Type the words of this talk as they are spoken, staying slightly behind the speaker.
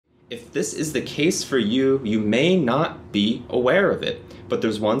If this is the case for you, you may not be aware of it, but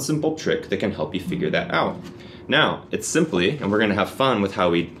there's one simple trick that can help you figure that out. Now, it's simply, and we're going to have fun with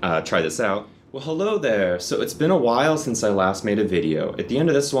how we try this out. Well, hello there. So it's been a while since I last made a video. At the end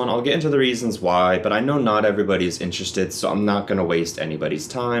of this one, I'll get into the reasons why, but I know not everybody is interested, so I'm not going to waste anybody's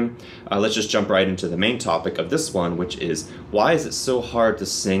time. Let's just jump right into the main topic of this one, which is, why is it so hard to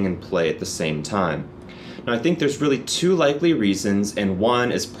sing and play at the same time? Now, I think there's really two likely reasons, and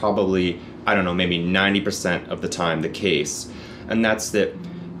one is probably, I don't know, maybe 90% of the time the case, and that's that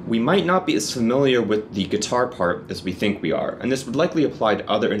we might not be as familiar with the guitar part as we think we are, and this would likely apply to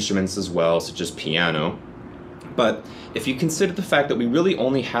other instruments as well, such as piano. But if you consider the fact that we really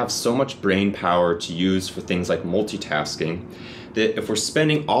only have so much brain power to use for things like multitasking, that if we're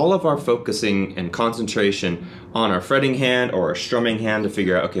spending all of our focusing and concentration on our fretting hand or our strumming hand to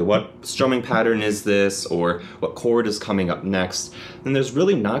figure out, okay, what strumming pattern is this, or what chord is coming up next, then there's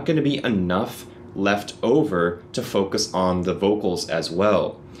really not going to be enough left over to focus on the vocals as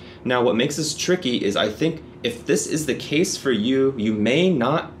well. Now, what makes this tricky is, I think if this is the case for you, you may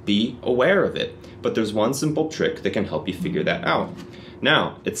not be aware of it, but there's one simple trick that can help you figure that out.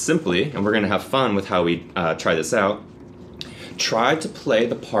 Now, it's simply, and we're going to have fun with how we try this out, try to play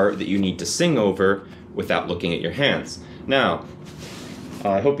the part that you need to sing over without looking at your hands. Now,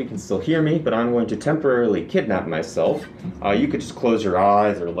 I hope you can still hear me, but I'm going to temporarily kidnap myself. You could just close your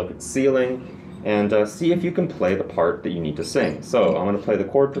eyes or look at the ceiling and see if you can play the part that you need to sing. So I'm going to play the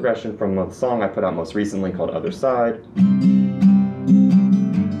chord progression from the song I put out most recently called Other Side.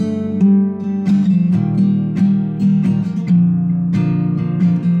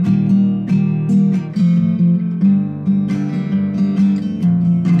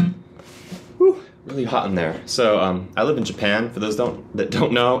 Really hot in there. So I live in Japan, for those that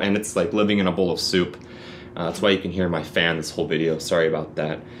don't know, and it's like living in a bowl of soup. That's why you can hear my fan this whole video. Sorry about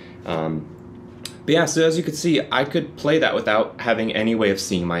that. But yeah, so as you can see, I could play that without having any way of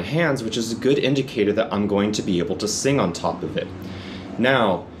seeing my hands, which is a good indicator that I'm going to be able to sing on top of it.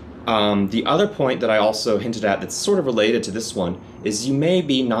 Now, the other point that I also hinted at that's sort of related to this one is you may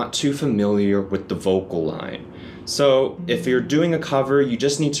be not too familiar with the vocal line. So if you're doing a cover, you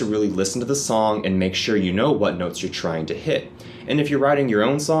just need to really listen to the song and make sure you know what notes you're trying to hit. And if you're writing your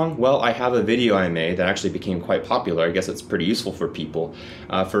own song, well, I have a video I made that actually became quite popular. I guess it's pretty useful for people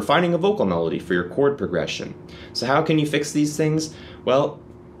for finding a vocal melody for your chord progression. So how can you fix these things? Well,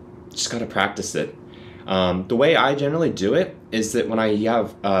 just gotta practice it. The way I generally do it is that when I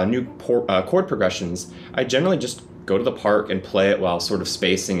have new chord progressions, I generally just go to the park and play it while sort of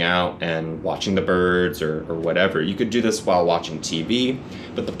spacing out and watching the birds or whatever. You could do this while watching TV,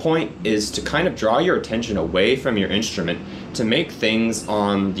 but the point is to kind of draw your attention away from your instrument to make things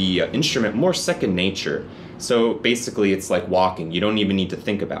on the instrument more second nature. So basically it's like walking. You don't even need to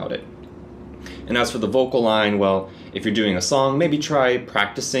think about it. And as for the vocal line, well, if you're doing a song, maybe try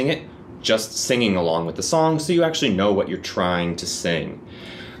practicing it, just singing along with the song so you actually know what you're trying to sing.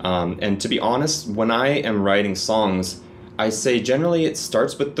 And to be honest, when I am writing songs, I say generally it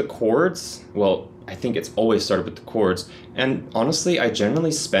starts with the chords. Well, I think it's always started with the chords. And honestly, I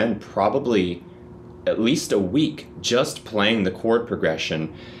generally spend probably at least a week just playing the chord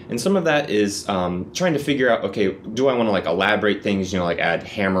progression. And some of that is trying to figure out, okay, do I want to like elaborate things, like add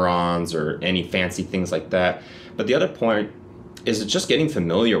hammer-ons or any fancy things like that. But the other point is just getting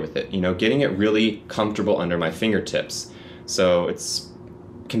familiar with it, getting it really comfortable under my fingertips. So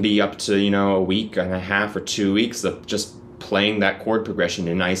can be up to, a week and a half or 2 weeks of just playing that chord progression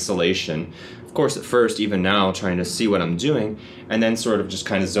in isolation. Of course, at first, even now, trying to see what I'm doing, and then sort of just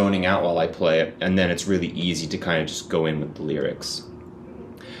kind of zoning out while I play it, and then it's really easy to kind of just go in with the lyrics.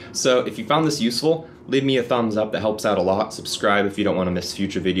 So if you found this useful, leave me a thumbs up, that helps out a lot. Subscribe if you don't want to miss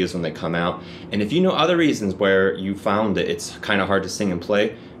future videos when they come out. And if you know other reasons where you found that it's kind of hard to sing and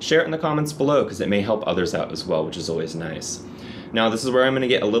play, share it in the comments below, because it may help others out as well, which is always nice. Now, this is where I'm going to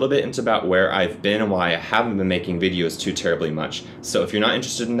get a little bit into about where I've been and why I haven't been making videos too terribly much. So if you're not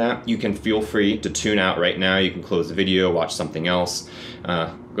interested in that, you can feel free to tune out right now. You can close the video, watch something else,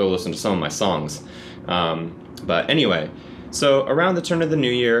 go listen to some of my songs. But anyway, so around the turn of the new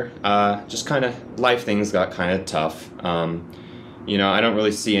year, just kind of life things got kind of tough. I don't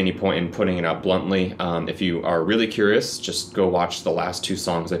really see any point in putting it out bluntly. If you are really curious, just go watch the last two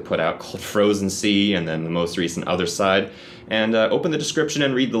songs I put out called Frozen Sea and then the most recent Other Side. And open the description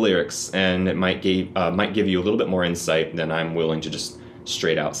and read the lyrics, and it might give you a little bit more insight than I'm willing to just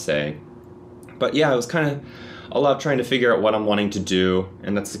straight out say. But yeah, it was kind of a lot of trying to figure out what I'm wanting to do,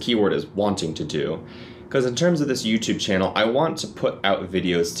 and that's the key word, is wanting to do. Because in terms of this YouTube channel, I want to put out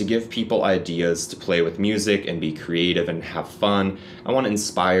videos to give people ideas to play with music and be creative and have fun. I want to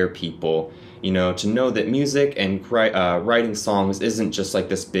inspire people, you know, to know that music and writing songs isn't just like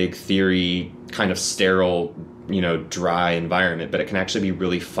this big theory, kind of sterile, you know, dry environment, but it can actually be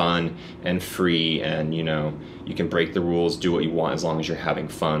really fun and free, and, you know, you can break the rules, do what you want as long as you're having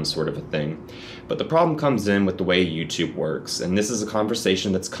fun, sort of a thing. But the problem comes in with the way YouTube works, and this is a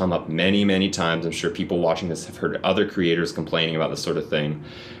conversation that's come up many, many times. I'm sure people watching this have heard other creators complaining about this sort of thing.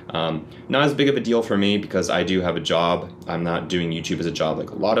 Not as big of a deal for me because I do have a job. I'm not doing YouTube as a job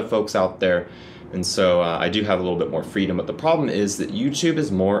like a lot of folks out there, and so I do have a little bit more freedom. But the problem is that YouTube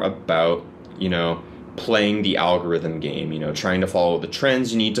is more about, you know, playing the algorithm game, you know, trying to follow the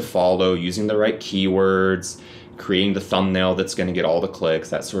trends you need to follow, using the right keywords, creating the thumbnail that's going to get all the clicks,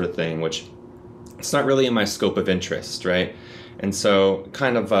 that sort of thing, which it's not really in my scope of interest, right? And so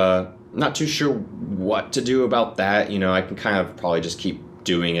kind of not too sure what to do about that. You know, I can kind of probably just keep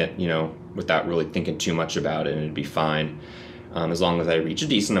doing it, you know, without really thinking too much about it, and it'd be fine. As long as I reach a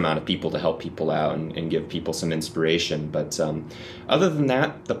decent amount of people to help people out and give people some inspiration. But other than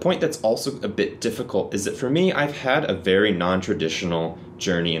that, the point that's also a bit difficult is that for me, I've had a very non-traditional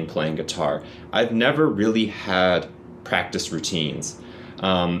journey in playing guitar. I've never really had practice routines.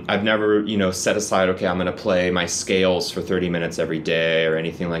 I've never, you know, set aside, okay, I'm going to play my scales for 30 minutes every day or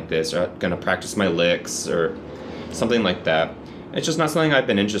anything like this, or I'm going to practice my licks or something like that. It's just not something I've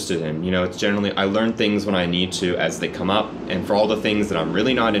been interested in. You know, it's generally, I learn things when I need to as they come up, and for all the things that I'm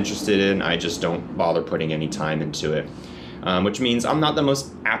really not interested in, I just don't bother putting any time into it. Which means I'm not the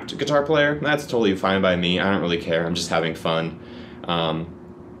most apt guitar player. That's totally fine by me. I don't really care. I'm just having fun.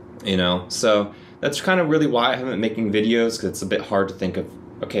 You know, so that's kind of really why I haven't been making videos, because it's a bit hard to think of,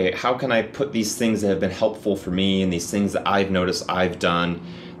 okay, how can I put these things that have been helpful for me and these things that I've noticed I've done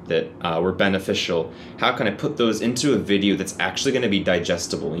that were beneficial, how can I put those into a video that's actually going to be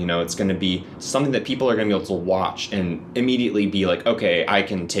digestible? You know, it's going to be something that people are going to be able to watch and immediately be like, okay, I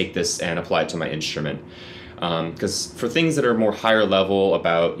can take this and apply it to my instrument. Because for things that are more higher level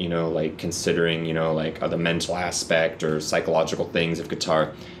about, you know, like considering, you know, like the mental aspect or psychological things of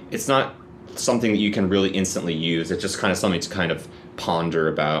guitar, it's not something that you can really instantly use. It's just kind of something to kind of ponder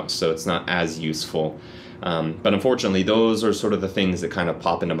about, so it's not as useful. But unfortunately, those are sort of the things that kind of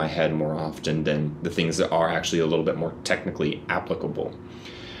pop into my head more often than the things that are actually a little bit more technically applicable.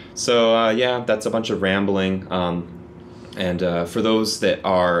 So yeah, that's a bunch of rambling. And for those that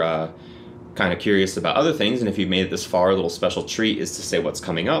are kind of curious about other things, and if you've made it this far, a little special treat is to say what's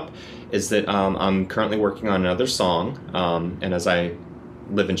coming up, is that I'm currently working on another song, and as I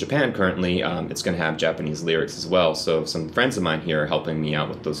live in Japan currently, it's going to have Japanese lyrics as well, so some friends of mine here are helping me out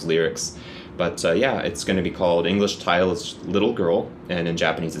with those lyrics. But yeah, it's going to be called, English title is Little Girl, and in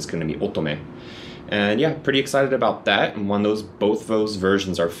Japanese it's going to be Otome. And yeah, pretty excited about that, and when both those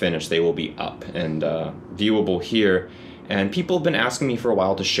versions are finished, they will be up and viewable here. And people have been asking me for a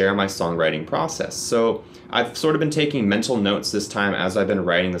while to share my songwriting process, so I've sort of been taking mental notes this time as I've been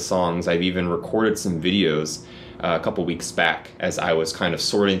writing the songs. I've even recorded some videos a couple weeks back as I was kind of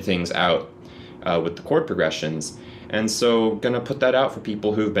sorting things out with the chord progressions. And so gonna put that out for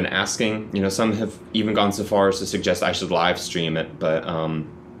people who've been asking. You know, some have even gone so far as to suggest I should live stream it, but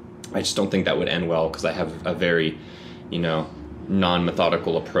I just don't think that would end well, because I have a very, you know,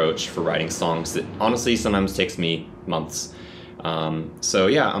 non-methodical approach for writing songs that honestly sometimes takes me months. So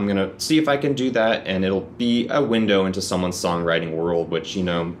yeah, I'm gonna see if I can do that, and it'll be a window into someone's songwriting world, which, you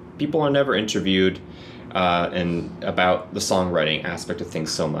know, people are never interviewed and about the songwriting aspect of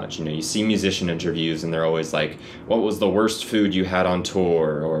things so much. You know, you see musician interviews and they're always like, what was the worst food you had on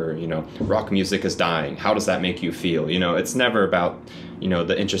tour? Or, you know, rock music is dying, how does that make you feel? You know, it's never about, you know,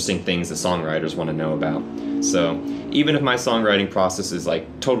 the interesting things that songwriters want to know about. So even if my songwriting process is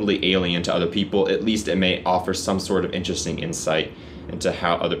like totally alien to other people, at least it may offer some sort of interesting insight into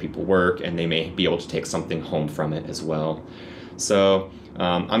how other people work, and they may be able to take something home from it as well. So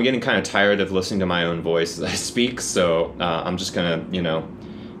I'm getting kind of tired of listening to my own voice as I speak, so I'm just gonna, you know,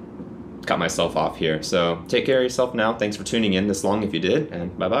 cut myself off here. So take care of yourself now. Thanks for tuning in this long if you did,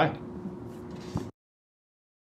 and bye-bye.